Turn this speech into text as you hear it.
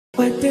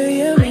What do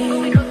you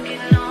mean?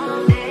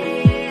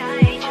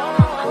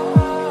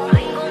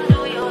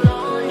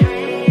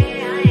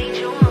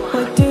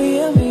 What do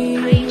you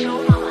mean?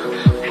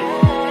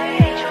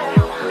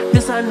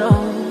 This I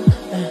know.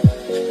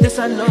 This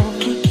I know.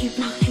 Can't keep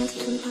my hands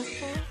to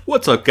myself.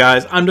 What's up,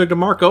 guys? I'm Doug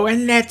DeMarco,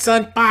 and let's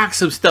unbox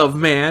some stuff,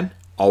 man.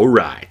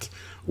 Alright,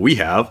 we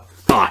have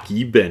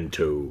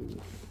Akibento.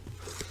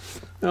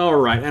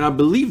 Alright, and I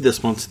believe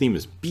this month's theme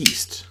is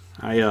Beast.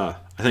 I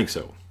think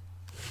so.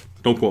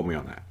 Don't quote me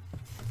on that.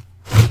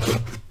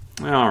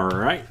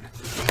 Alright.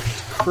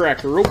 Crack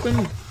her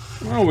open.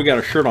 Oh, we got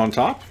a shirt on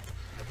top.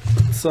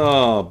 It's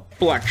a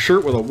black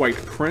shirt with a white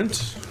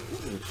print.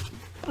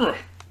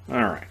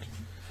 Alright.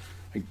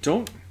 I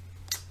don't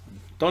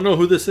know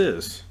who this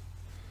is.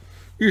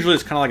 Usually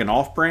it's kind of like an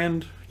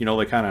off-brand. You know,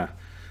 they kind of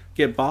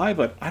get by,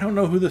 but I don't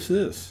know who this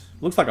is.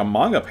 Looks like a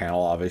manga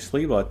panel,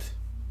 obviously, but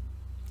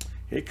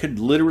it could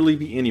literally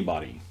be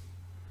anybody.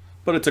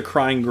 But it's a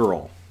crying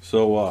girl.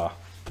 So,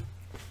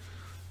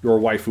 your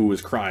waifu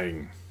is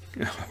crying.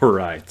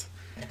 Alright.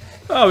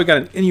 Oh, we got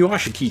an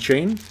Inuyasha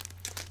keychain.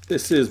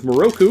 This is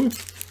Moroku,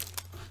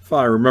 if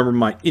I remember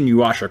my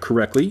Inuyasha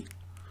correctly.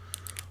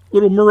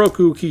 Little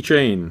Moroku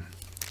keychain.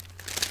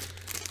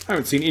 I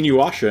haven't seen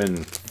Inuyasha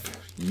in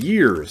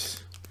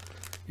years.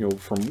 You know,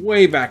 from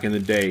way back in the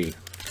day.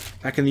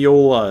 Back in the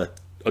old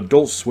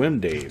Adult Swim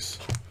days.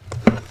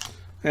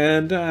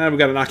 And we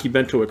got an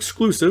Akibento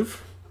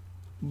exclusive.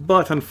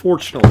 But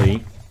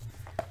unfortunately,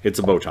 it's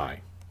a bow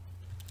tie.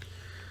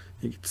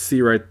 You can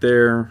see right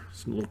there,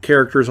 some little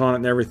characters on it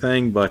and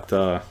everything, but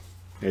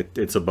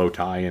it's a bow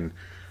tie, and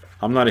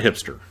I'm not a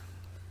hipster.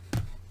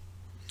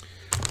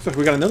 So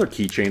we got another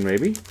keychain,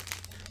 maybe.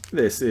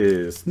 This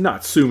is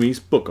Natsume's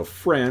Book of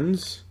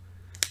Friends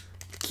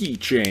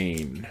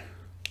keychain.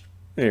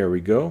 There we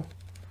go.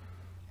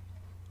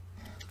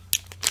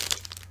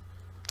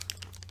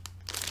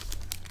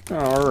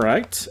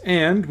 Alright,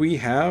 and we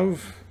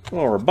have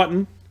our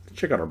button.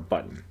 Check out our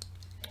button.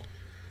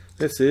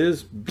 This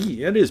is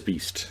it is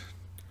Beast.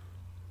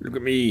 Look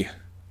at me.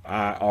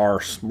 I are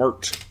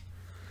smart.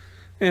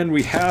 And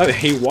we have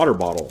a water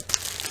bottle.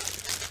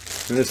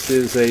 And this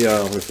is a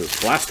what is this?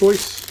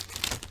 Blastoise?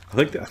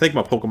 I think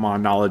my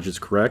Pokemon knowledge is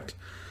correct.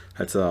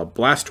 That's a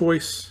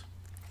Blastoise.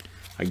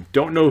 I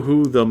don't know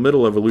who the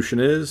middle evolution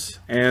is,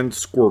 and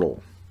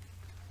Squirtle.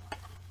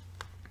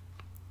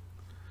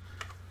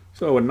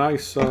 So a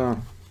nice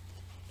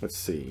let's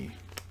see.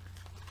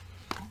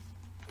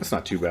 That's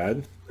not too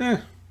bad.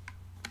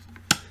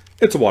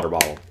 It's a water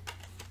bottle.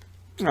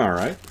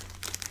 Alright.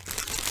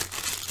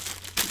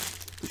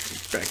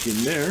 Back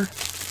in there.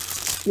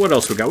 What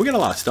else we got? We got a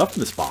lot of stuff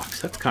in this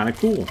box. That's kind of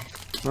cool.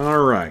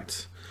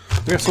 Alright.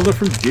 We got something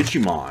from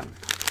Digimon.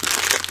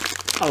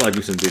 I like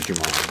me some Digimon.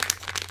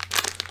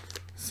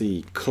 Let's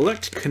see.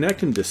 Collect,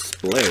 connect, and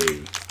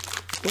display.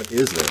 What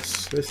is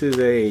this? This is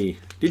a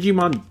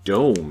Digimon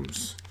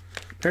Domes.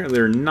 Apparently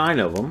there are 9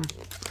 of them.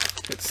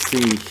 Let's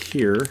see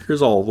here.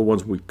 Here's all the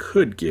ones we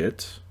could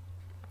get.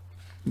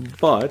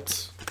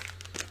 But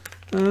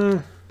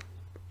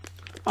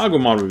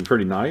Agumon would be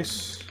pretty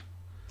nice.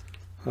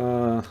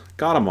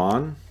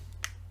 Gatomon.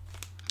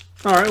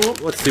 Alright, well,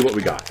 let's see what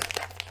we got.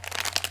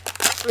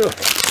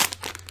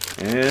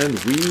 And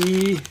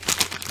we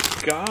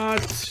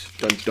got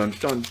dun dun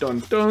dun dun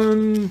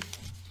dun.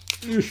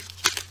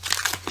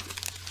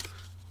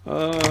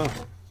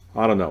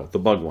 I don't know, the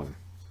bug one.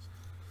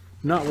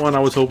 Not one I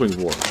was hoping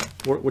for.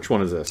 Which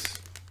one is this?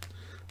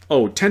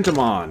 Oh,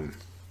 Tentomon.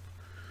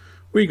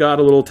 We got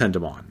a little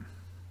Tentomon.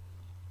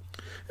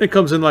 It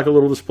comes in like a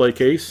little display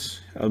case.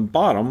 On the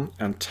bottom,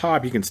 on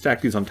top, you can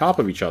stack these on top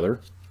of each other.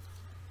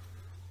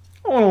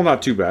 Oh, no,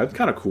 not too bad.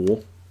 Kind of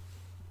cool.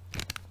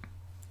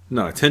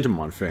 Not a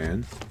Tentomon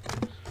fan.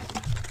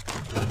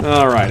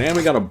 Alright, and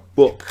we got a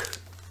book.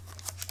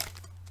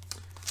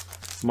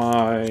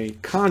 My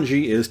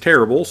kanji is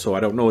terrible, so I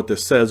don't know what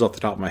this says off the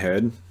top of my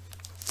head.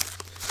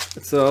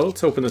 Let's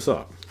open this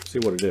up. See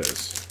what it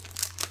is.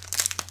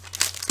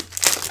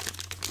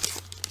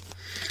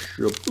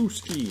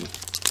 Shabuski.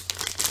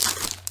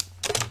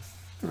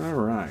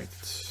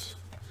 Alright.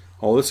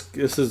 Oh, this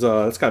is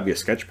it's gotta be a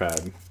sketch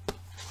pad.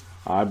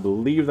 I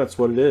believe that's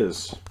what it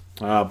is.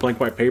 Blank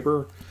white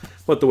paper.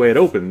 But the way it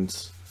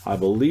opens, I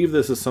believe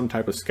this is some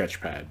type of sketch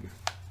pad.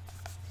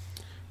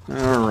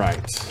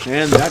 Alright.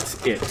 And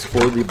that's it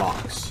for the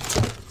box.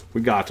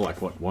 We got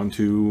like what? 1,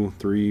 2,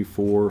 3,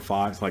 4,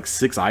 5, like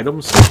 6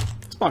 items.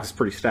 This box is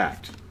pretty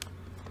stacked.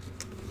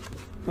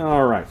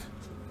 Alright.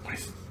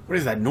 What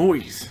is that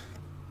noise?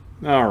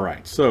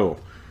 Alright, so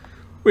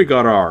we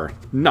got our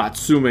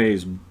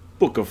Natsume's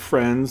Book of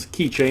Friends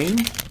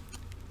keychain.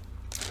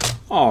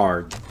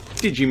 Our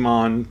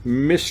Digimon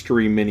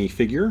mystery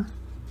minifigure.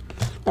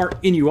 Our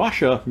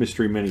Inuyasha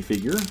mystery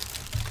minifigure.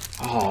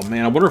 Oh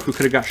man, I wonder if we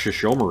could have got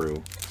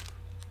Shishomaru.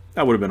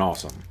 That would have been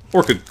awesome.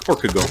 Or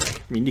Kagome.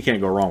 I mean, you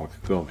can't go wrong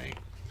with Kagome.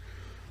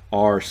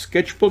 Our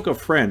sketchbook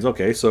of friends.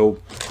 Okay, so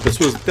this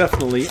was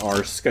definitely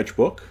our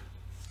sketchbook.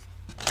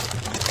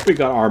 We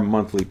got our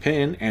monthly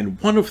pin and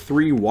 1 of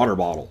 3 water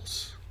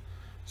bottles.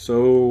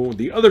 So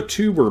the other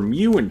two were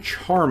Mew and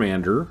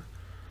Charmander.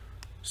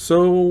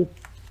 So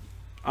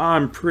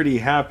I'm pretty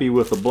happy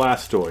with a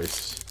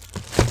Blastoise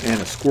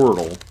and a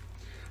Squirtle.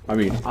 I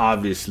mean,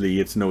 obviously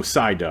it's no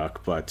Psyduck,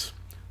 but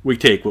we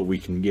take what we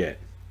can get.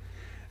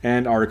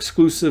 And our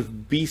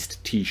exclusive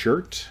Beast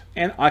t-shirt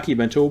and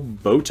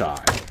Akibento bow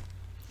tie.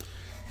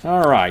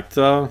 Alright,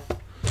 so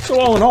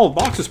all in all, the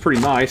box is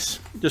pretty nice.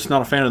 Just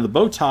not a fan of the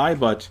bow tie,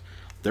 but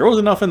there was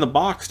enough in the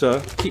box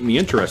to keep me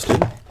interested.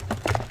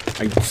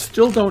 I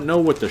still don't know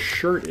what the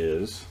shirt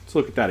is. Let's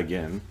look at that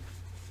again.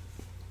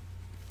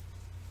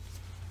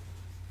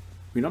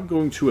 I mean, I'm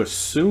going to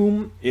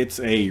assume it's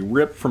a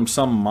rip from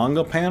some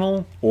manga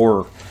panel,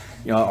 or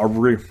you know, a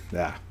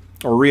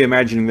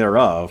reimagining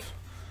thereof.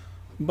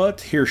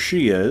 But here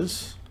she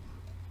is.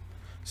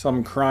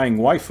 Some crying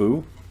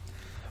waifu.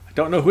 I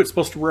don't know who it's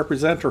supposed to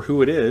represent or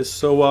who it is,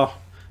 so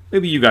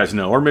maybe you guys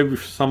know, or maybe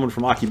someone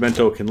from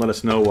Akibento can let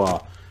us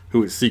know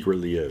who it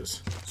secretly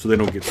is, so they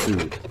don't get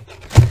sued.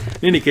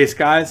 In any case,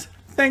 guys,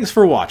 thanks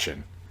for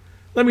watching.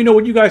 Let me know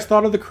what you guys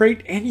thought of the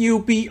crate, and you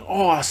be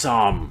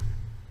awesome!